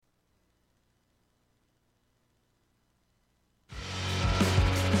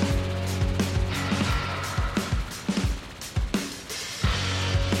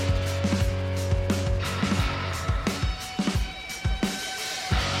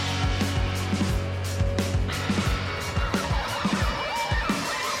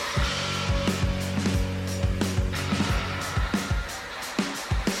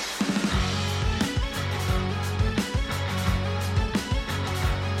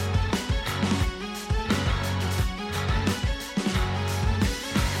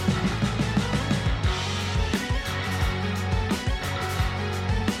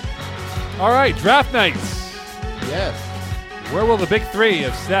All right, draft nights. Yes. Where will the big three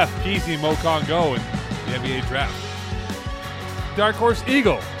of Steph, Peasy, and Mokan go in the NBA draft? Dark Horse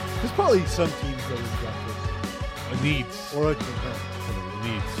Eagle. There's probably some teams that would draft this. Needs. Or a team. Huh?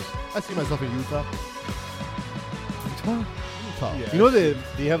 Needs. I see myself in Utah. Utah? Utah. You know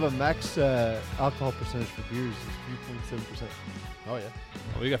they have a max alcohol percentage for beers is 3.7%. Oh, yeah.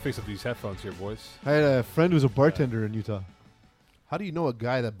 Well, we got to fix up these headphones here, boys. I had a friend who was a bartender in Utah. How do you know a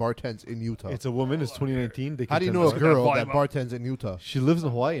guy that bartends in Utah? It's a woman. It's 2019. They How do you can know a tell us. girl volume that up. bartends in Utah? She lives in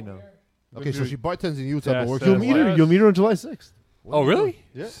Hawaii now. Okay, so she bartends in Utah, Yes, but works uh, You'll in meet her. Hawaii. You'll meet her on July 6th. Oh, really?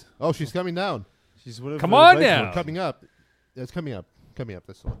 Yes. Oh, she's coming down. She's one of Come the on bridesmaids. now. Coming up. It's coming up. Coming up.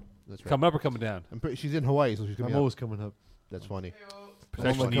 That's the one. That's right. Coming up or coming down? She's in Hawaii, so she's I'm coming up. always coming up. That's funny.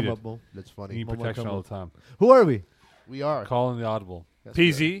 Protection Mama, come needed. up, Mo. That's You funny. need Mama, protection come all up. the time. Who are we? We are. Calling the audible. That's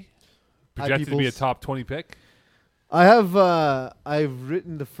PZ, projected to be a peoples. top 20 pick. I have. I've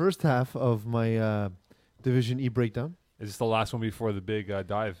written the first half of my Division E breakdown. Is this the last one before the big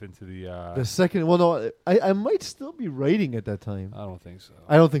dive into the... The second. Well, no. I might still be writing at that time. I don't think so.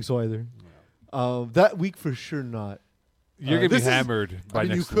 I don't think so either. That week for sure not. You're going to be this is- hammered by I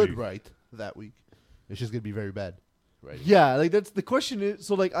mean, you next could week. write that week. It's just going to be very bad. Right. Yeah, like that's the question. Is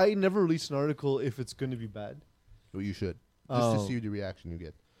so like I never release an article if it's going to be bad. Well, you should. Just Oh. to see the reaction you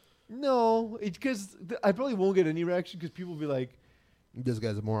get. No, it's because I probably won't get any reaction because people will be like, This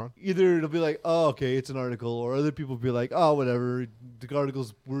guy's a moron. either it'll be like, oh, okay, it's an article, or other people will be like, oh, whatever, the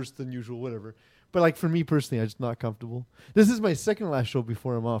article's worse than usual, whatever. But like for me personally, I'm just not comfortable. This is my second last show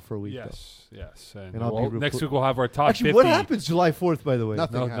before I'm off for a week. Yes, yes. And, And I'll we'll- be next week we'll have our top Actually, 50. what happens July 4th, by the way?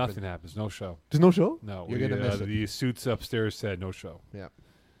 Nothing. No, happened. nothing happens. No show. There's no show? No, You're gonna miss it. the suits upstairs said no show. Yeah.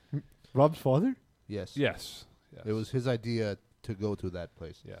 Rob's father? Yes. Yes. Yes. It was his idea to go to that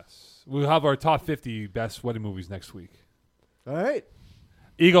place. Yes. We'll have our top 50 best wedding movies next week. All right.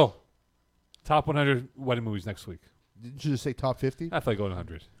 Eagle, top 100 wedding movies next week. Didn't you just say top 50? I feel like going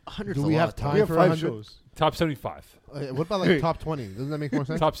 100. 100's Do a we lot, have though. time We have for 5 100? shows. Top 75. What about like top 20? Doesn't that make more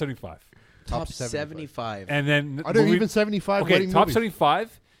sense? Top 75. Top 75. And then Are there movie- even 75 okay, wedding top movies?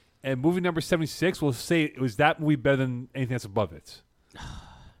 75 and movie number 76 will say was that movie better than anything that's above it.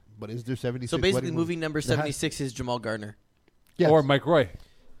 But is there 76 So basically, wedding movie movies? number 76 is Jamal Gardner Yes. Or Mike Roy.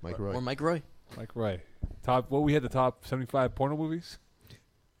 Mike Roy. or Mike Roy. Mike Roy. Top we had the top 75 porno movies?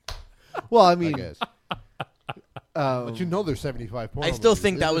 Well, I I mean, guess. But you know there's 75 porno I still movies.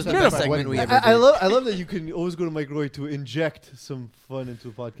 think that There's was the 75 best segment wedding we movies. ever I love that you can always go to Mike Roy to inject some fun into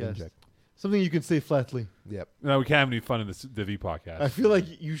a podcast. Inject. Something you can say flatly. Yep. No, we can't have any fun in the V podcast. I feel like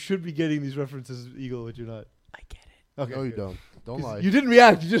you should be getting these references, Eagle, but you're not. I get it. Okay. No, you good. don't. Don't 'Cause lie. You didn't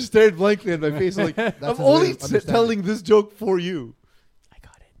react. You just stared blankly at my face. I'm like, I'm his way only of understanding. telling this joke for you. I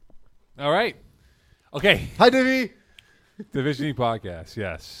got it. All right. Okay. Hi, Davey. Division E podcast,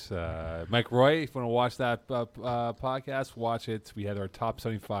 yes. Mike Roy, if you want to watch that podcast, watch it. We had our top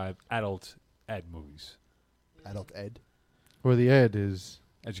 75 adult ed movies. Adult Ed. Where the Ed is.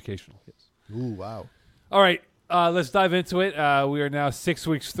 Educational. Ooh, wow. All right. Let's dive into it. We are now 6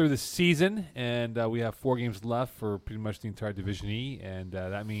 weeks through the season, and we have 4 games left for pretty much the entire Division E, and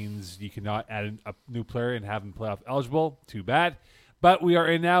that means you cannot add a new player and have them playoff eligible. Too bad. But we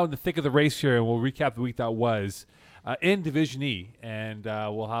are now in the thick of the race here, and we'll recap the week that was in Division E, and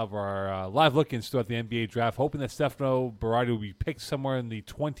we'll have our live look-ins throughout the NBA draft, hoping that Stefano Berardi will be picked somewhere in the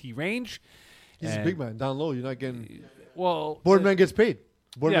 20 range. He's a And- big man. Down low. You're not getting. Well, Boardman gets paid.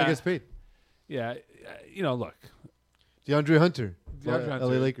 Boardman yeah. gets paid. yeah, look, DeAndre Hunter. DeAndre for Hunter.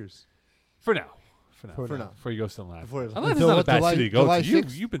 LA Lakers. for now. For now. Before you go to Atlanta. Before- Atlanta's Until not a what, bad July- city to go July to. You,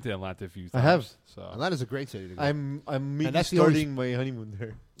 6th? you've been to Atlanta a few times. I have. So. Atlanta's a great city to go. I'm maybe that's the only starting my honeymoon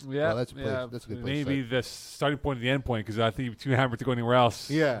there. Yeah, Well, that's a place- yeah, that's a good place to maybe the starting point and the end point because I think you're too hammered to go anywhere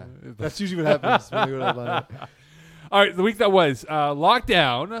else. Yeah, that's usually what happens when I go to Atlanta. All right, the week that was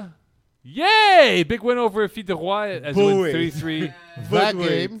lockdown. Yay! Big win over Fille de Roi as they win Boy. 33. that wait.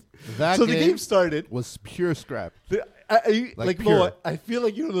 game. That So game the game started. was pure scrap. Like pure. Mo, I feel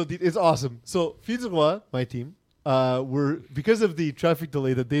like you don't know. It's awesome. So Fitzroy, my team, were because of the traffic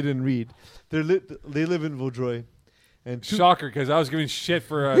delay that they didn't read. They live in Vaudreuil, and Shocker, because I was giving shit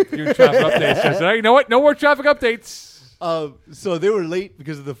for giving traffic updates. I said, hey, you know what? No more traffic updates. so they were late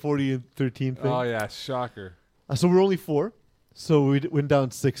because of the 40 and 13 thing. Oh, yeah, shocker. So we're only 4, so we went down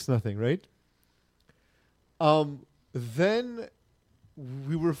 6-0, right? Then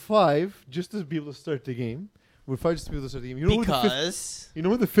we were 5 just to be able to start the game. We're 5 just to be able to start the game. You know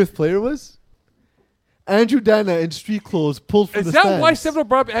who the 5th player was? Andrew Dana in street clothes pulled from Is the that stands. why Stefano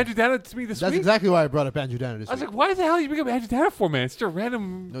brought up Andrew Dana to me this That's week? exactly why I brought up Andrew Dana this I was week. like, why the hell are you bring up Andrew Dana for, man? It's just a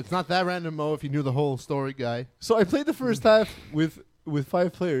random... No, it's not that random, Mo, if you knew the whole story, guy. So I played the first half with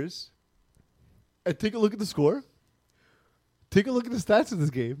 5 players, and take a look at the score. Take a look at the stats of this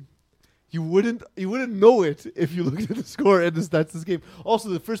game. You wouldn't know it if you looked at the score and the stats of this game. Also,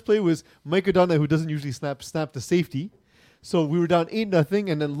 the first play was Mike O'Donnell, who doesn't usually snap the safety. So we were down 8-0,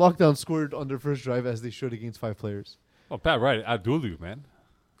 and then Lockdown scored on their first drive as they should against 5 players. Oh, Pat, right. Outdueled you, man.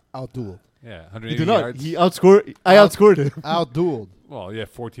 Outdueled. Yeah, He 180 did not. yards. He outscored. I outscored him. Outdueled. Well, yeah,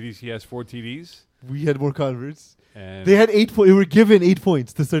 4 TDs. He has 4 TDs. We had more converts. And They had 8 points. They were given 8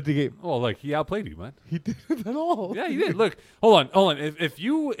 points to start the game. well, like, he outplayed you, man. He didn't at all. Yeah, he did. Look, hold on.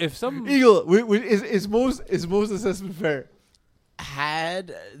 If some Eagle, is Mo's assessment fair?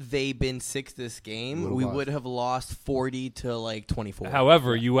 Had they been 6 this game, Would've we lost. would have lost 40 to like 24.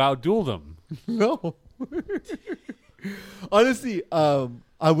 However, you outdueled him. No. Honestly,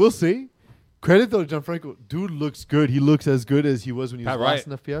 I will say, credit though to Gianfranco. Dude looks good. He looks as good as he was when he was last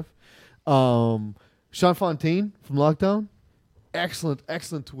in FPF. Sean Fontaine from Lockdown,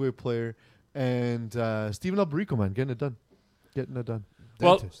 excellent two-way player. And Steven Alberico, man, getting it done.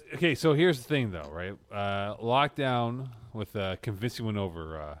 Well, Dentist. okay, so here's the thing, though, right? Lockdown with a convincing win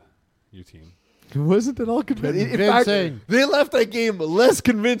over your team. It wasn't at all convincing. In fact, Convincing. they left that game less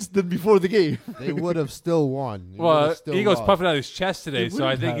convinced than before the game. They would have still won. You Well, would've still Eagle's lost. puffing out his chest today, They so I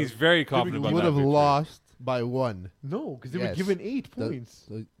wouldn't think have. he's very confident They about would that have victory. lost by 1. No, because they were Yes. given 8 The- points.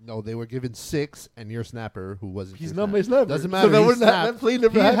 No, they were given 6, and your snapper, who wasn't. He's your not my snapper. Doesn't So matter. that he wouldn't snapped. that play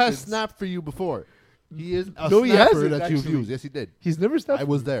never He has happens. snapped for you before. He is a No, he snapper hasn't, that you've actually. used. Yes, he did. He's never stopped. I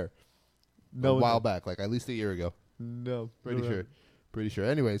was there no a while back, like at least a year ago. No, Pretty sure. Pretty sure.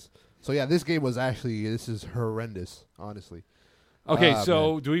 Anyways, so yeah, this game was actually this is horrendous, honestly. Okay, Ah,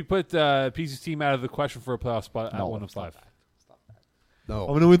 so man. do we put PC's team out of the question for a playoff spot at No, 1-5? No.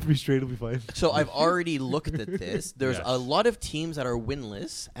 I'm gonna win 3 straight. It'll be fine. So I've already looked at this. There's Yes. a lot of teams that are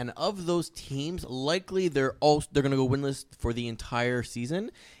winless, and of those teams, likely they're going to go winless for the entire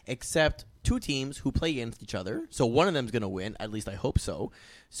season, except 2 teams who play against each other. So one of them's going to win. At least I hope so.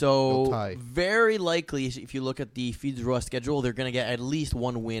 They'll So tie. very likely, if you look at the Feeds Raw schedule, they're going to get at least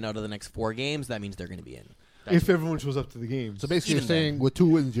 1 win out of the next 4 games. That means they're going to be in. If everyone shows up to the game. So basically, you're Even saying with 2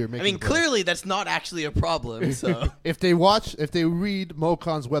 wins, you're making. I mean, the playoffs. clearly that's not actually a problem. So if they read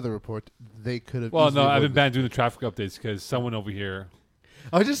Mocon's weather report, they could have. Well, easily no, I've been won. banned doing the traffic updates because someone over here.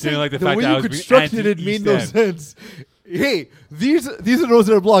 I was just Didn't saying, like the the fact way that I you was being constructed it made anti-East no End. sense. Hey, these are the roads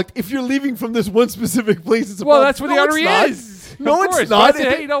that are blocked. If you're leaving from this one specific place, it's a Well, problem. that's where the No, artery it's not. is. No, Of it's course. not. I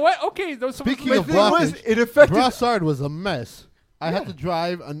said, hey, you know what? Okay, those Speaking My of thing was, blockage, it affected. Brassard was a mess. I had to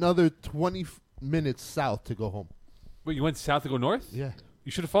drive another 20 minutes south to go home. Wait, you went south to go north? Yeah.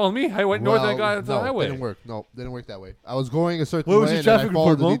 You should have followed me. I went north and I got onto the highway. Didn't work. No, didn't work that way. I was going a certain Where was way your and then traffic I followed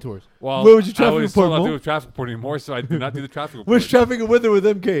report, the Mo? detours. Well, Where was your traffic I was report, told not to Mo? do a traffic report anymore, so I did not do the traffic report. Where's traffic and weather with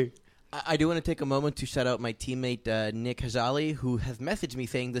MK? I do want to take a moment to shout out my teammate Nick Hajali, who has messaged me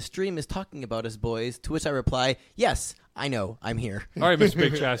saying the stream is talking about us boys, to which I reply, yes, I know, I'm here. All right, Mr.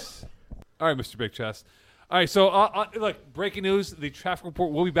 Big Chest. All right, Mr. Big Chest. All right, so look, breaking news: the traffic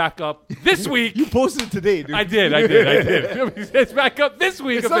report will be back up this week. You posted it today, dude. I did. It's back up this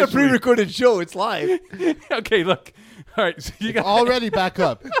week. It's not a officially. pre-recorded show. It's live. Okay, look. All right, so you got. Already back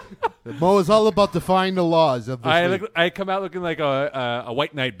up. Mo is all about defying the laws of this league. I come out looking like a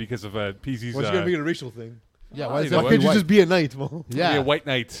white knight because of PZ's. Why's you gonna make it a racial thing? Yeah, why why is is that Why that can't you white? just be a knight, Mo? Yeah, Yeah, a white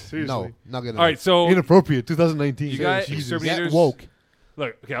knight. Seriously. no, not gonna. All right, so Inappropriate. 2019. You got Jesus. exterminators. Get woke.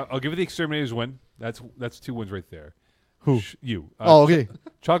 Look, okay, I'll give you the exterminators win. That's 2 wins right there. Who? You. Oh, okay.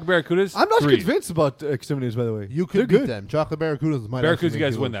 Chalk Barracudas. I'm not 3. convinced about exterminators, by the way. You They're could beat good. them. Chocolate Barracudas might. Barracudas, actually you make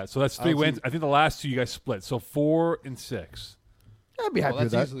guys win lose. that. So that's I 3 don't wins. see- I think the last 2 you guys split. So 4 and 6. I'd be happy Well,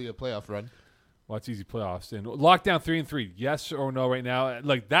 with that's that. easily a playoff run. Well, it's easy playoffs. And lockdown 3 and 3. Yes or no right now?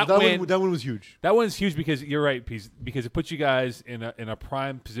 Like that That win. one was huge. That one's huge because you're right, Pete, because it puts you guys in a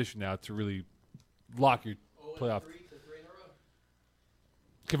prime position now to really lock your playoff.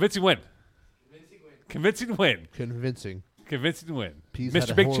 Convincing win. Convincing win. Convincing. Convincing win. Pease had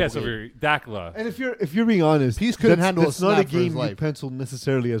Mr. a Big horrible Chest over game. here, Dakla. And if you're being honest, Peace couldn't that's- handle a that's not a snap for his game you life. pencil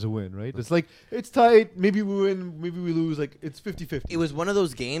necessarily as a win, right? It's like it's tight. Maybe we win, maybe we lose. Like it's 50-50. It was one of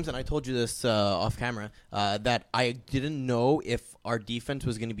those games, and I told you this off camera, that I didn't know if our defense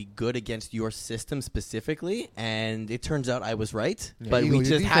was going to be good against your system specifically, and it turns out I was right. Yeah, but Eagle, we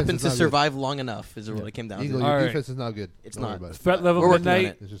your just defense happened is to not good. survive long enough, is what it came down Eagle, to. All your right. defense is not good. It's Don't worry not. about it. Threat level We're of working on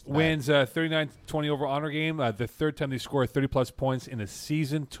Midnight it. It's just bad. wins 39-20 over Honor Game. The third time they score 30-plus points in a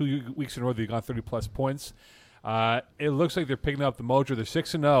season. 2 weeks in a row they've got 30-plus points. It looks like they're picking up the mojo. They're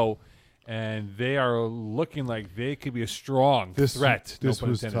 6-0, and they are looking like they could be a strong threat. This no pun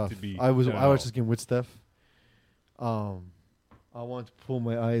was intended, tough. to be I 10-0. watched this game with Steph. I want to pull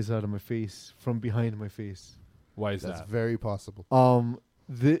my eyes out of my face from behind my face. Why is That's that? very possible.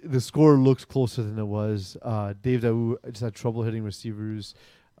 the score looks closer than it was. Dave Daou just had trouble hitting receivers.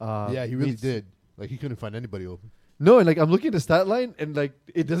 Yeah, he really did. Like, he couldn't find anybody open. No, and like I'm looking at the stat line, and like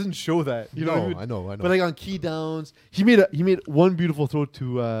it doesn't show that. You know, what I mean? I know. But like on key downs, he made one beautiful throw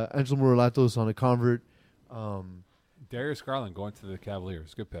to Angelo Morelatos on a convert. Darius Garland going to the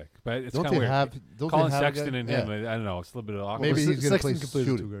Cavaliers, good pick. But it's Don't kind of they weird. have Colin a Sexton guy? and him, I don't know. It's a little bit awkward. Maybe he's going to play Sexton can play the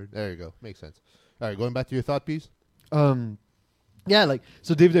shooting. two guard. There you go. Makes sense. All right, going back to your thought piece. Yeah, like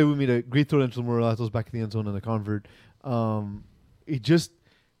so Dave Daou made a great throw to Angelo Morelatos back in the end zone on a convert. It just,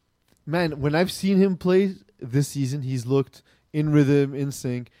 man, when I've seen him play this season, he's looked in rhythm, in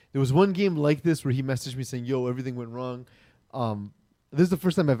sync. There was one game like this where he messaged me saying, "Yo, everything went wrong." This is the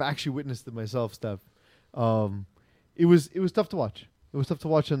first time I've actually witnessed it myself, Steph. It was tough to watch. It was tough to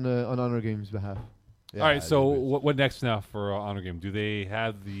watch on Honor Game's behalf. All right, so what next now for Honor Game? Do they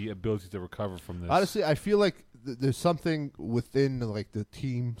have the ability to recover from this? Honestly, I feel like there's something within like the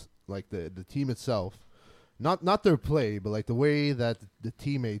teams, like the team itself, not their play, but like the way that the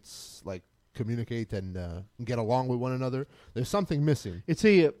teammates like communicate and get along with one another. There's something missing. It's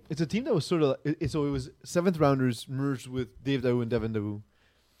a team that was sort of so it was seventh rounders merged with Dave Daou and Devin Daou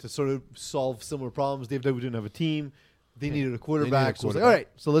to sort of solve similar problems. Dave Daou didn't have a team. They needed a quarterback. So it was like, all right,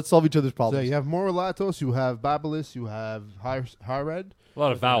 so let's solve each other's So problems. you have Morelatos, you have Babelis, you have Harred. A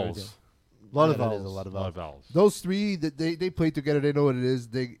lot of vowels. A lot of That is vowels. a lot of A lot vowels. of vowels. Those three, they played together. They know what it is.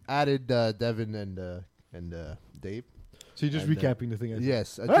 They added Devin and Dave. So you're just And, recapping the thing.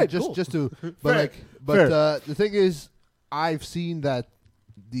 Yes, right, just cool. just to, Fair. but Fair. the thing is, I've seen that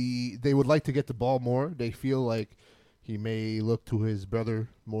they would like to get the ball more. They feel like he may look to his brother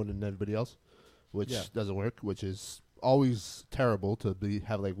more than everybody else, which doesn't work. Which is always terrible to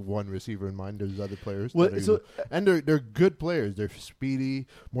have like one receiver in mind. There's other players, Well, that are so- and they're good players. They're speedy.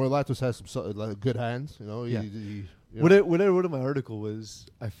 Morelatos has some like, good hands. You know, Yeah. you What know. I wrote in my article was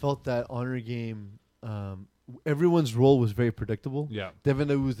I felt that Honor Game, everyone's role was very predictable. Yeah. Devin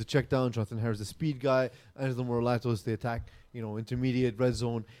Daou was the check down, Jonathan Harris the speed guy, Angelo Morelatos the attack, intermediate red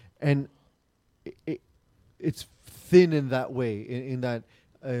zone, and it's thin in that way. In that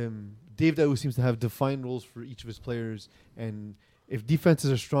Dave Daou seems to have defined roles for each of his players, and if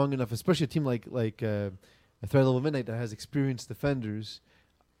defenses are strong enough, especially a team like a Threat Level Midnight that has experienced defenders,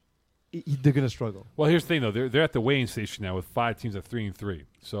 they're going to struggle. Well, here's the thing, though. They're at the weighing station now with 5 teams at 3-3.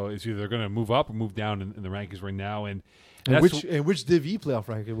 So it's either they're going to move up or move down in the rankings right now. And that's which Div E playoff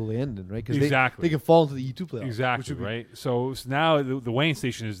bracket will they end in, right? Because Exactly. they can fall into the E2 playoff. Exactly, right? So now the weighing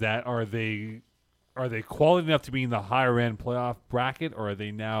station is that are they quality enough to be in the higher end playoff bracket, or are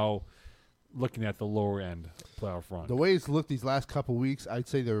they now looking at the lower end playoff run? The way it's looked these last couple weeks, I'd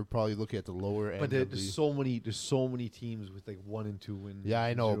say they were probably looking at the lower end. But of there's so many teams with like 1 and 2 wins. Yeah,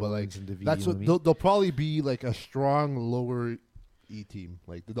 I know, 0 but like wins in Div E, that's you know what I mean? they'll probably be like a strong lower E team.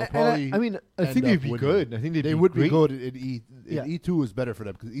 Like they'll probably. I mean, I end think up they'd be winning. good. I think They be would be great. good in E. Yeah. E2 is better for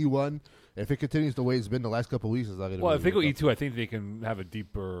them because E1, if it continues the way it's been the last couple of weeks, it's not going to. Well, if they go E2, I think they can have a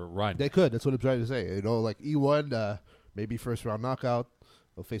deeper run. They could. That's what I'm trying to say. Like E1, maybe first round knockout.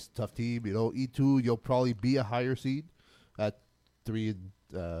 They'll face a tough team. E2, you'll probably be a higher seed at 3 and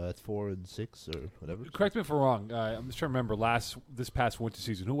at 4 and 6 or whatever. Correct me if I'm wrong. I'm just trying to remember this past winter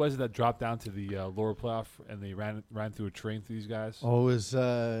season. Who was it that dropped down to the lower playoff and they ran through a train through these guys? Oh, it was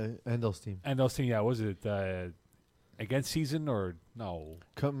Endel's team. And I was thinking, was it against season or no?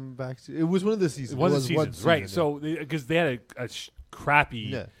 Come back. It was one of the seasons. It was was a one season, right? season, So because they had a crappy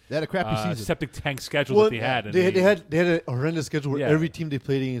Yeah, they had a crappy season. septic tank schedule Well, that they had. And they had a horrendous schedule where Yeah. every team they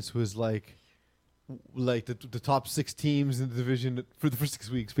played against was like the top 6 teams in the division for the first 6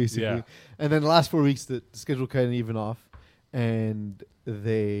 weeks, basically. Yeah. And then the last 4 weeks, the schedule kind of even off, and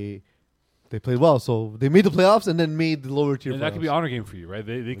they played well. So they made the playoffs and then made the lower tier. And playoffs. that could be honor game for you, right?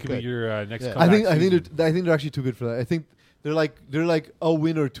 They could be Okay. your next. Yeah. comeback I season. think they're actually too good for that. I think they're like a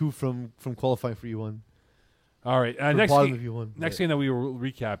win or 2 from qualifying for E1. All right. For Next bottom game, of E1. next game that we will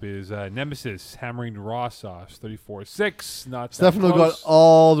recap is Nemesis hammering Raw Sauce 34-6. Not that Stefano got close.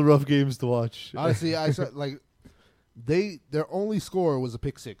 all the rough games to watch. Honestly, I said like their only score was a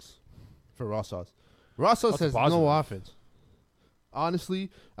pick 6 for Rossos. Rossos That's a has positive. no offense. Honestly,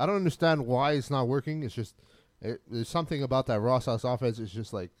 I don't understand why it's not working. It's just there's something about that Rossos offense. It's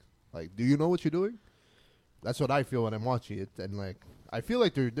just like do you know what you're doing? That's what I feel when I'm watching it, and like I feel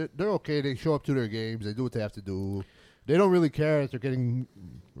like they're okay. They show up to their games. They do what they have to do. They don't really care if they're getting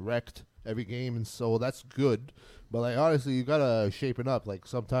wrecked every game, and so that's good. But like honestly, you gotta shape it up. Like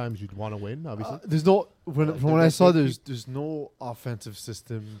sometimes you'd want to win. Obviously, There's no from they're what I saw. definitely- There's no offensive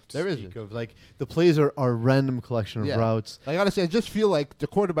system to There speak isn't. of. Like the plays are a random collection of Yeah. routes. like honestly, I just feel like the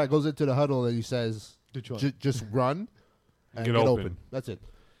quarterback goes into the huddle and he says, Which one? Just run," and get get open. open. That's it.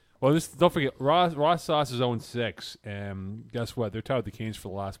 Well, don't forget, Raw Sauce is 0-6, and guess what? They're tied with the Canes for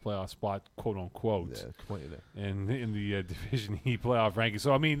the last playoff spot, quote unquote, Yeah, come on, there. and in the Division E playoff ranking.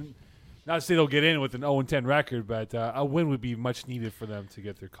 So I mean, not to say they'll get in with an 0-10 record, but a win would be much needed for them to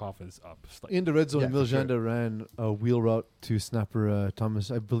get their confidence up slightly. In the red zone, Yeah, Emil for sure. Janda ran a wheel route to snapper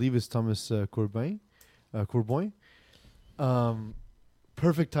Thomas. I believe it's Thomas Courboin.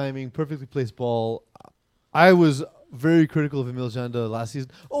 Perfect timing, perfectly placed ball. I was very critical of Emil Janda last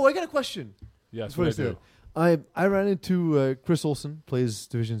season. Oh, I got a question. Yes, Before I what I say do. that. I ran into Chris Olsen, plays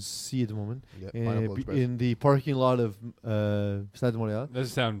Division C at the moment, Yeah, Pineapple Express. in the parking lot of Stade de Montréal.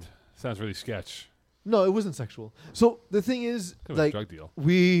 Doesn't sounds really sketch. No, it wasn't sexual. So the thing is, Could have been a like, drug deal.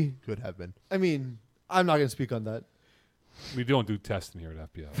 Could have been, I mean, I'm not going to speak on that. We don't do testing here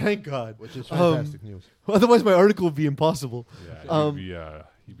at FPL. Thank God. which is fantastic news. Otherwise, my article would be impossible. Yeah,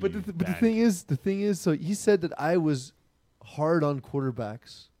 he'd But be the banned. thing is, so he said that I was hard on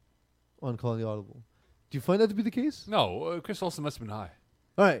quarterbacks on calling the audible. Do you find that to be the case? No, Chris Olsen must have been high.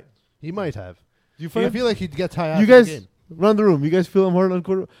 All right. He might have. Do you I find feel like he'd get tired. you after guys the game. round the room? You guys feel I'm hard on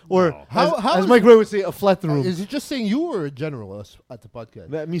quarterback, or No. How as is Mike it- Ray would say, a flat the room? Is he just saying you or in general us at the podcast?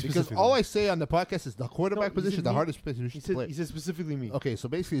 That me Because specifically. all I say on the podcast is the No, quarterback he position, said the me. hardest position he to play. said specifically me. Okay, so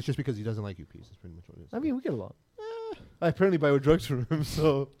basically it's just because he doesn't like you, Peace. That's pretty much what it is. I mean, we get along. I apparently buy drugs from him,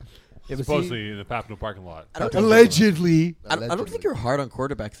 so Yeah, but Supposedly in the Papineau parking lot. I don't think allegedly. I don't think you're hard on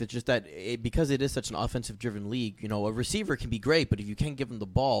quarterbacks. It's just that because it is such an offensive-driven league, you know, a receiver can be great, but if you can't give him the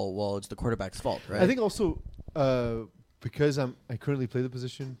ball, well, it's the quarterback's fault, right? I think also because I currently play the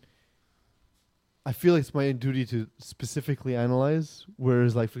position, I feel like it's my duty to specifically analyze.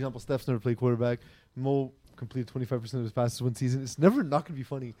 Whereas, like for example, Steph's never played quarterback. Mo completed 25% of his passes one season. It's never not going to be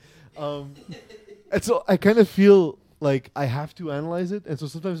funny, and so I kind of feel like I have to analyze it. And so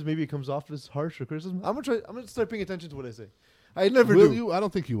sometimes maybe it comes off as harsh or criticism. I'm gonna start paying attention to what I say. I never will do. you? I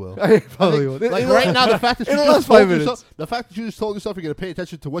don't think you will. I probably won't. Like It'll- right now, the fact that you it'll just last 5 told minutes. yourself, the fact that you just told yourself you're going to pay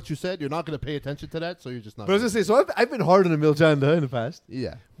attention to what you said, you're not going to pay attention to that, so you're just not. But I was gonna say, so I've been hard on Emil Janda in the past,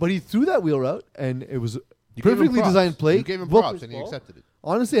 yeah, but he threw that wheel route, and it was You gave him perfectly props. designed play. You gave him well props, placed and he ball. accepted it.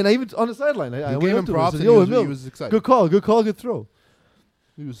 Honestly, and I even on the sideline, I You went gave up him to props, him and and he said, "Yo, was Emil, excited. good call, good throw."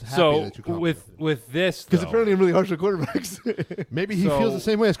 He was happy So that you complimented him. with this, Because though, apparently I'm really harsh on quarterbacks. Maybe he So- feels the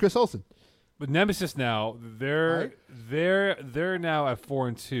same way as Chris Olsen. with Nemesis now, they're now at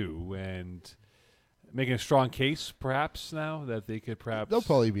 4-2 and making a strong case, perhaps now that they could perhaps They'll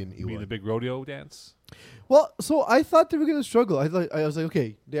probably be in be in the E1. big rodeo dance. Well, so I thought they were going to struggle. I was like,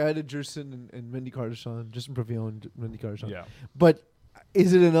 okay, they added Jerson and Mendy Cardashon, Justin Pavillon and Mendy Cardashon. Yeah, But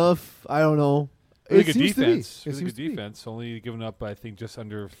is it enough? I don't know. really It good seems to be. defense. It Really seems good to be. defense. Only giving up, I think, just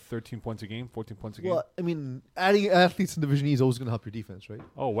under 13 points a game, 14 points a game. Well, I mean, adding athletes in Division E is always going to help your defense, right?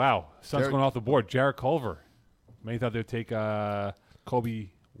 Oh wow, Sun's Jared- going off the board. Jarrett Culver. Many thought they'd take Kobe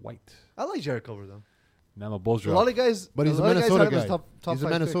White. I like Jared Culver, though. Now the Bulls A are lot up. of guys, But he's a lot of guys Minnesota had him as guy. top He's a 5 pick.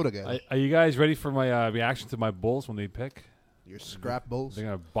 Minnesota guy. Are you guys ready for my reaction to my Bulls when they pick? Your scrap bulls. They're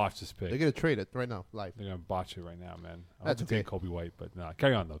gonna botch this pick. They're going to trade it right now, live. They're gonna botch it right now, man. I That's want to take okay. Kobe White, but nah.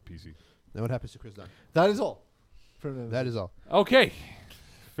 Carry on though, PZ. Then what happens to Chris Dunn? That is all. That is all. Okay,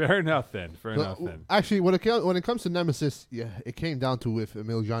 fair enough then. Fair So, enough then. actually, when it comes to Nemesis, yeah, it came down to if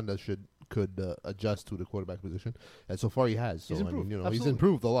Emil Janda could adjust to the quarterback position, and so far he has. So He's I mean, improved. he's Absolutely.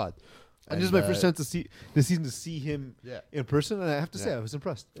 improved a lot. And this is my first chance to see this season to see him Yeah, in person, and I have to say Yeah. I was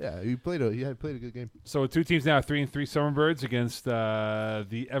impressed. yeah, he played a good game. So two teams now, 3-3 Summerbirds against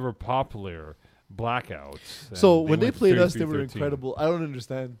the ever popular Blackouts. So And when they went played us, they were 33-13. incredible. I don't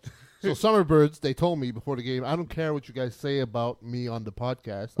understand. So Summerbirds, they told me before the game, I don't care what you guys say about me on the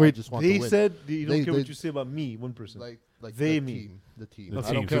podcast. I Wait, just want they to win. said you don't They- care they- what you say about me, one person. like They, the me. team, the team. The I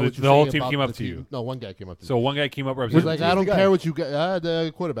team. don't care So what the you whole say team about came the up to team. you. No, one guy came up to So me. one guy came up He's representing. like, Who's I the don't guy? care what you got.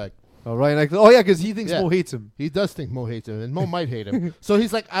 The quarterback. Oh, Ryan, oh yeah, because he thinks Yeah. Mo hates him. He does think Mo hates him, and Mo might hate him. So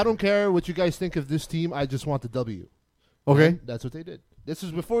he's like, I don't care what you guys think of this team. I just want the W. Okay, And that's what they did. This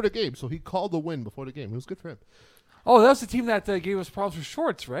is before the game, so he called the win before the game. It was good for him. Oh, that was the team that gave us problems with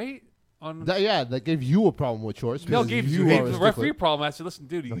shorts, right? On That gave you a problem with shorts. no, because gave you you are a the referee stickler. problem. I said, listen,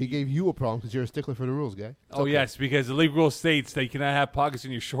 dude. No, he gave you a problem because you're a stickler for the rules, guy. It's oh okay. yes, because the league rule states that you cannot have pockets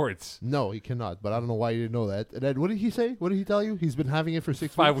in your shorts. No, he cannot. But I don't know why you didn't know that. And then what did he say? What did he tell you? He's been having it for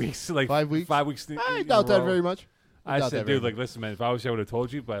 6 5 weeks. weeks, like 5 weeks? 5 weeks. I in a doubt that row. very much. I doubt said, that very dude, like, much. listen, man. If I was, I would have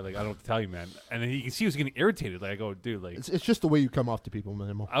told you, but like, I don't have to tell you, man. And then he can see he was getting irritated. Like, I go, dude, like, It's just the way you come off to people,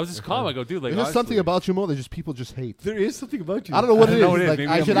 man. Mo. I was just calm. I go, dude, like, There's just something honestly. about you, Mo. That just people just hate. there is something about you. I don't know what I it don't know is. what it is. Like, Maybe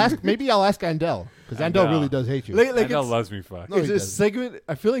I I'm should really- ask. Maybe I'll ask Andel because Andel really does hate you. Like Andel it's, loves me, fuck. No, it's he a doesn't. segment.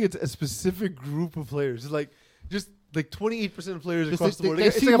 I feel like it's a specific group of players. It's like just like 28% of players Just across they- the board. they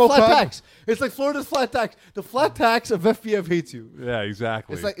It's see like a Mo flat Khan. tax. It's like Florida's flat tax. The flat tax of FPF hates you. Yeah,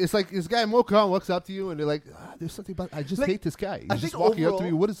 exactly. It's like this guy Mo Khan walks up to you and they're like, "There's something about I just Like, hate this guy." He's I just think walking up to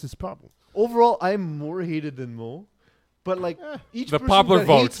overall- me. What is his problem? Overall, I'm more hated than Mo. But like each The person popular that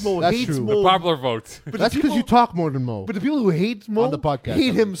votes. hates Mo That's hates true. Mo. the popular vote. But That's the because you people- talk more than Mo. But the people who hate Mo On the podcast,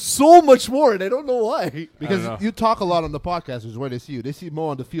 hate I him mean. so much more, and I don't know why. Because know. you talk a lot on the podcast is where they see you. They see Mo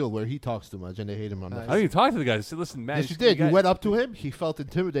on the field where he talks too much and they hate him on the Nice. I field. didn't even talk to the guy. I said, listen, man. Yes, you did. You guys- went up to him. He felt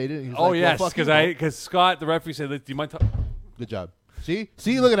intimidated. And he was Oh, like, well, yes. fuck you, Mo. Because Scott, the referee, said, do you mind talking? Good job. See,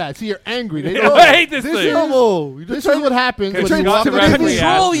 look at that. See, you're angry. They I know. hate this thing. is Mo. This is what happens when Scott you walk the up to referee these-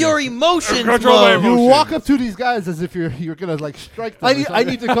 asked Control me. your emotions, Control my Mo. emotions. You walk up to these guys as if you're gonna like strike them. I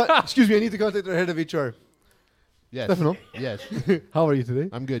need to excuse me. I need to contact our head of HR. Yes. Stefano, Yes. how are you today?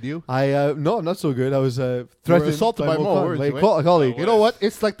 I'm good. You? No, I'm not so good. I was threatened assaulted by Mo, Khan, weren't by you, a colleague. You know what?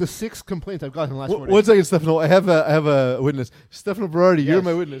 It's like the 6th complaint I've gotten last 4 days. One second, Stefano. I have a witness. Stefano Berardi, you're Yes,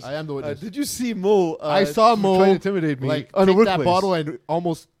 my witness. I am the witness. Did you see Mo? I saw Mo try to intimidate me like on the take workplace. that bottle and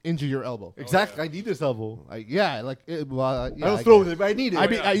almost injure your elbow. Exactly. I need this elbow. Like yeah, like yeah, I don't throw with it, but I need it. I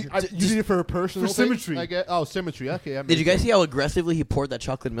mean, you need it for a personal For thing? symmetry. I get, oh, symmetry. Okay. that Did you makes guys see how aggressively he poured that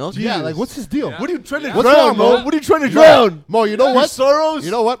chocolate milk? sense. Yeah, Jesus. like what's his deal? What are you trying to What's drown, wrong, Mo? Mo? What are you trying to drown? Mo, you know Your what? sorrows?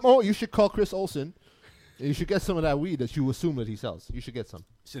 You know what, Mo? You should call Chris Olsen. And you should get some of that weed that you assume that he sells. You should get some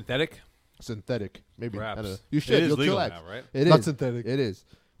Synthetic? synthetic, maybe. I Perhaps. don't know. You should. It is You'll legal chillax. now, right? It Not is synthetic. It is.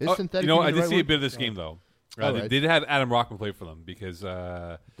 It's Oh, synthetic. you know, you I need the did right see a word? bit of this game, though. All They right. did have Adam Rockman play for them because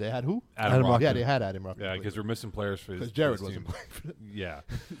They had who? Adam Adam Rockman. Rockman. Yeah, they had Adam Rock. Yeah, because we're missing players for his because Jared for his wasn't team. playing for them. Yeah,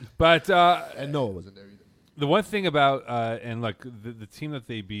 but And Noah wasn't there either. the one thing about and look, the team that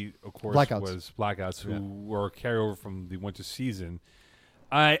they beat, of course, Blackouts. was Blackouts, who were a carryover from the winter season.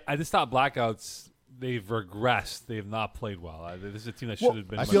 I just thought Blackouts, they've regressed. They have not played well. This is a team that should have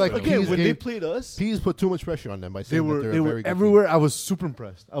been. I much feel like better. Again, Pease when they gave- played us, Pease put too much pressure on them by saying they that they're were a very good everywhere. I was super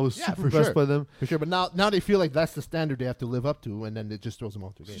impressed. I was Yeah, super for impressed sure. by them. team. For sure. But now they feel like that's the standard they have to live up to, and then it just throws them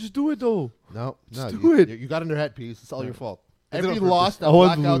off their game. Just do it though. No, Just you, do it. You got in their head, Pease. It's all your fault. I did Every it on loss purpose. that I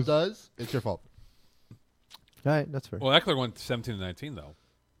wanted to Blackout lose. does, it's your fault. All right, that's fair. Well, Eckler went 17-19 though.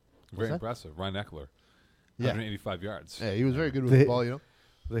 Very that? impressive. Ryan Eckler, Yeah. 185 yards. Yeah, he was very good with They- the ball, you know.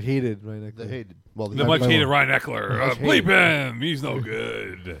 They hated right next. They hated. Well, The much by hated one. Ryan Eckler. Much Bleep hated. him. He's no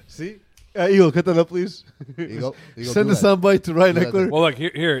good. See, Eagle, cut that up, please. Eagle, Send do a that. soundbite to Ryan Do that Eckler. Well, look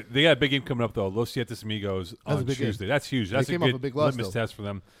here. They got a big game coming up though. Los Sietes Amigos That's a on big game. Tuesday. That's huge. They That's a came off good a big loss, litmus though. test for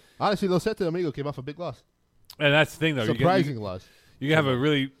them. Honestly, Los Sete Amigo came off a big loss. And that's the thing though. Surprising loss. You can have a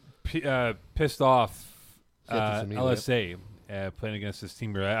really pissed off Sietes Amigo, LSA playing against this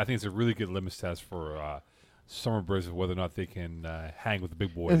team. I think it's a really good litmus test for Summer Birds of whether or not they can hang with the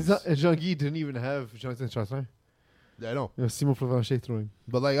big boys. And Jean-Guy didn't even have Jonathan Chassin. I know. You know, Simon Provencher throwing.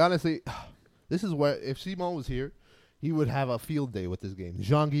 But like honestly, this is where if Simon was here, he would have a field day with this game.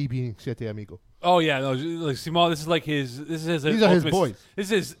 Jean-Guy being Sete Amigo. Oh yeah, no, like Simon. This is like his. This is These are his boys.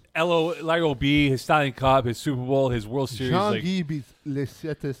 This is Larry B, his Stallion Cup, his Super Bowl, his World Series. Like, Jean-Guy beats Les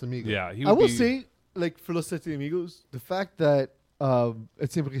Sete Amigos. yeah, he I would will be- say, like for Los Sete Amigos, the fact that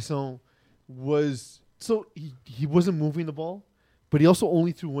Etienne Brisson was so he wasn't moving the ball, but he also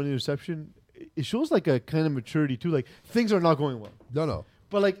only threw one interception. It shows like a kind of maturity too. Like things are not going well, No.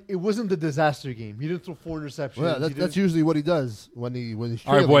 but like it wasn't the disaster game. He didn't throw 4 interceptions. Well, He that's didn't- usually what he does when he's All right,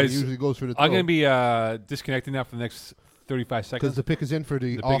 trailing. boys. He usually goes for the throw. I'm gonna be disconnecting now for the next 35 because seconds. the pick is in for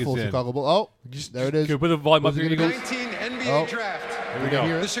the The pick is awful in. Chicago Bull. Oh, there it is. Can we put the volume up Was here, it gonna Eagles? 19 NBA Oh. draft. Here we Can you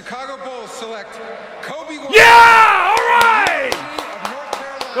hear go. The it? Chicago Bulls select Kobe White Yeah! All right! of North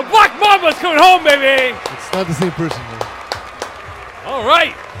Carolina. The Black Mamba's coming home, baby! It's not the same person. Man. All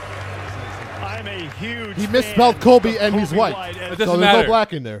right. I'm a huge He fan misspelled Kobe of and he's Kobe white. It So doesn't there's matter. no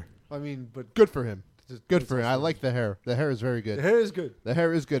black in there. I mean, but Good for him. just- Good it's for him. I also- like the hair. The hair is very The good. hair is good. The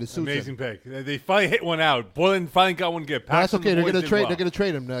hair is good. It suits Amazing him. pick. They finally hit one out. Boylan finally got one good. But that's Paxton, okay. the They're boys gonna did trade. well. They're gonna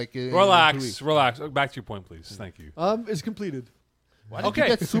trade him. Like in 2 Relax, weeks. relax. Back to your point, please. Thank you. It's completed. Why did Okay.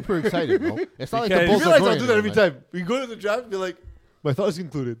 you get super excited, bro? It's not like the Because- You Bulls are realize going I'll do that every anywhere, man. time. We go to the draft and be like, my thought is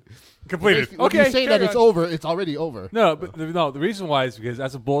included. Completed. When Okay. you say carry that it's on. over, it's already over. No, but the reason why is because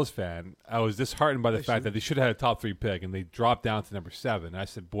as a Bulls fan, I was disheartened by the fact that they should have had a top 3 pick and they dropped down to number 7. I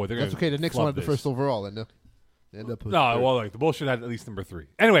said, boy, they're That's gonna okay. The Knicks flub wanted the this. first overall, and they end up with No, third. well, like the Bulls should have had at least number 3.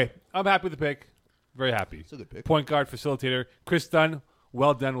 Anyway, I'm happy with the pick. Very happy. It's a good pick. Point guard, facilitator, Chris Dunn.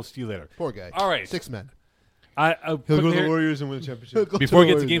 Well done. We'll see you later. Poor guy. All right. 6 men. I He'll quickly go to the here- Warriors and win the championship. Before we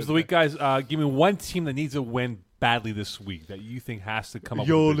get to games of the week, guys, give me one team that needs a win badly this week that you think has to come up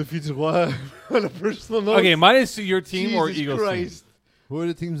Yo, with Le a big- Fitzroy on a personal note. Okay, mine is to your team or Jesus Eagles Christ. Who are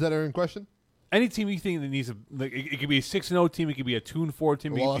the teams that are in question? Any team you think that needs it could be a 6-0 team, it could be a 2-4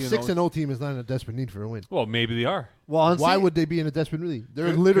 team. Well, a 6-0 team is not in a desperate need for a win. Well, maybe they are. Well, honestly, Why would they be in a desperate need?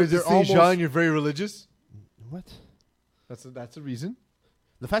 They're literally they're Saint Jean. almost. You're very religious. What? That's a reason.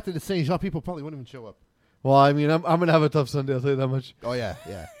 The fact that it's Saint Jean, people probably wouldn't even show up. Well, I mean, I'm gonna have a tough Sunday. I'll tell you that much. Oh yeah.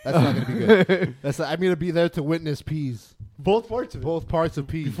 That's not gonna be good. I'm gonna be there to witness peas. Both parts of it. Both parts of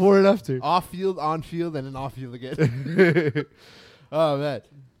peas. Before and after. Off field, on field, and then off field again. Oh man.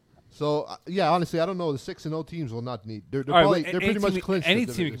 So honestly, I don't know. The 6-0 teams will not need. They're All they're pretty much clinched. Any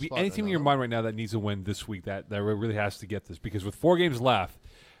the team, it could be any team in your mind right now that needs a win this week that really has to get this, because with 4 games left,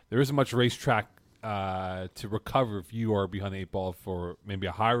 there isn't much racetrack to recover if you are behind the 8 ball for maybe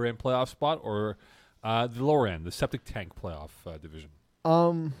a higher end playoff spot or the lower end, the septic tank playoff division.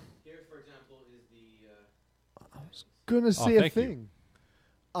 Here, for example, is the. I was gonna say a thing.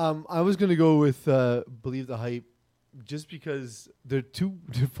 I was gonna go with Believe the Hype, just because they're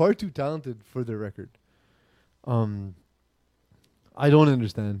far too talented for their record. I don't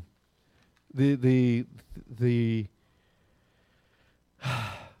understand the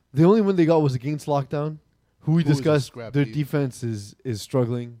only win they got was against Lockdown, who we discussed. Their defense is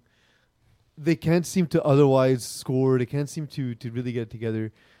struggling. They can't seem to otherwise score. They can't seem to really get it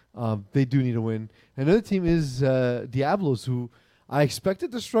together. They do need a win. Another team is Diablos, who I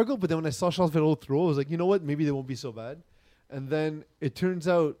expected to struggle, but then when I saw Charles Vero throw, I was like, you know what? Maybe they won't be so bad. And then it turns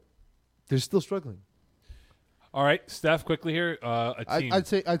out they're still struggling. All right, Steph, quickly here. A team. I'd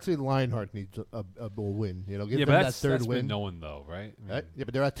say Lionheart needs a win. You know, give them but that third that's win. been known though, right? I mean, Right? Yeah,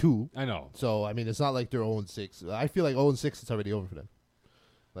 but they're at 2. I know. So I mean, it's not like they're 0-6. I feel like 0-6 it's already over for them.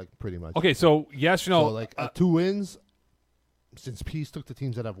 Like pretty much. Okay, so yes or no? So like 2 wins. Since Peace took the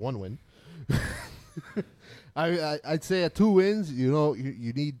teams that have 1 win, I'd say at 2 wins, you know,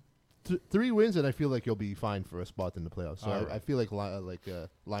 you need 3 wins, and I feel like you'll be fine for a spot in the playoffs. So I feel like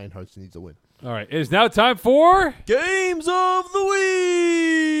Lionhearts needs a win. All right, it is now time for Games of the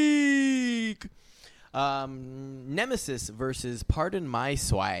Week. Nemesis versus Pardon My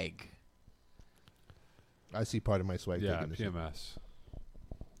Swag. I see part of my swag. yeah taking this. PMS.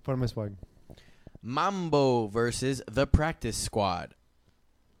 Part of my swag. Mambo versus The Practice Squad.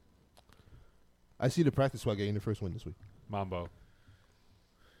 I see the practice swag getting the first win this week. Mambo.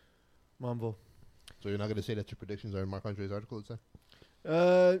 Mambo. So you're not going to say that your predictions are in Marc Andre's article, it's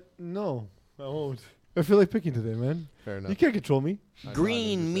No, I won't. I feel like picking today, man. Fair enough. You can't control me. I know, I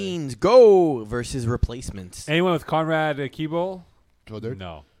Green didn't say. means go versus Replacements. Anyone with Conrad Keeble? Joe Dirt?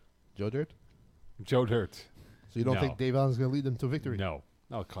 No. Joe Dirt? Joe Dirt. So you don't No. think Dave Allen's going to lead them to victory? No.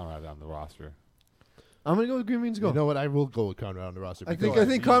 Not Conrad on the roster. I'm gonna go with Green Means Go. You know what? I will go with Conrad on the roster. I because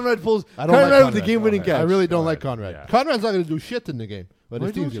think Conrad pulls. I don't Conrad like with the Conrad. game-winning catch. I really don't Go like ahead. Conrad. Yeah. Conrad's not going to do shit in the game. But Why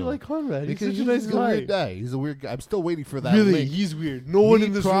his team's don't you gonna like Conrad? He's Because such a nice he's guy. a weird guy. He's a weird guy. I'm still waiting for that Really, link. he's weird. No one He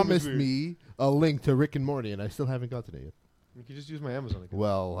in this room promised is weird. me a link to Rick and Morty, and I still haven't gotten it yet. You can just use my Amazon account.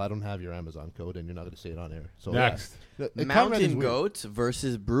 Well, I don't have your Amazon code, and you're not going to say it on air. So Next. yeah. Conrad is Mountain weird. Goats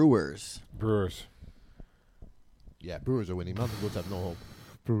versus Brewers. Brewers. Yeah, Brewers are winning. Mountain Goats have no hope.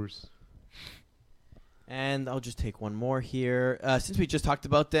 Brewers. And I'll just take one more here. Since we just talked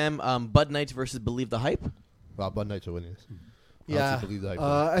about them, Bud Knights versus Believe the Hype. Well, Bud Knights are winning this. Yeah. Believe that.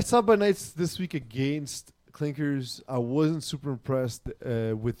 I saw Bud Knights this week against Clinkers. I wasn't super impressed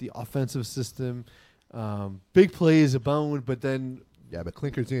with the offensive system. Big plays abound, but then Yeah, but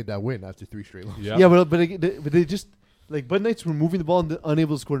Clinkers needed that win after 3 straight losses. Yep. yeah, but they just like Bud Knights were moving the ball and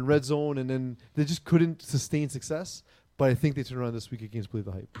unable to score in red zone, and then they just couldn't sustain success. But I think they turned around this week against Believe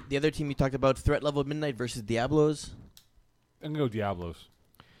the Hype. The other team you talked about, Threat Level Midnight versus Diablos. I'm going to go Diablos.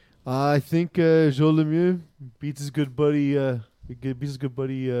 I think Joe Lemieux beats his good buddy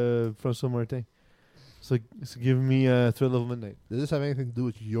François Martin. So give me Threat Level Midnight. Does this have anything to do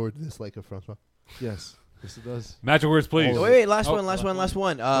with your dislike of Francois? Yes, yes it does. Magic words, please. Oh, Wait, last Oh, one.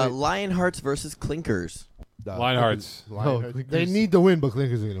 Lionhearts versus Clinkers. Lionhearts. Lionhearts. They Clinkers. need to win, but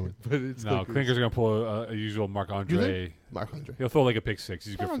Clinkers are going to win. But it's No, Clinkers are going to pull a usual Marc You Andre. Marc Andre. He'll throw like a pick 6.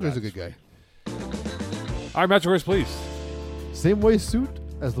 He's good Marc for Andre's that. a good guy. All right, Magic words, please. Same waist suit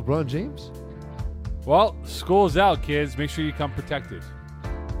as LeBron James. Well, school is out, kids. Make sure you come protected.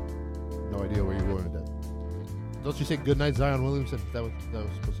 No idea where you're going with that. Don't you say good night, Zion Williamson? That was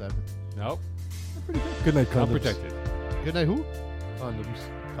supposed to happen. Nope. Good night, Come condoms. protected. Good night, who? Condoms.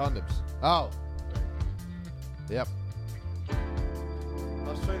 Condoms. Oh. Yep. I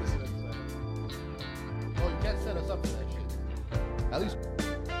was trying to say that. Oh, you can't set us up for that shit. At least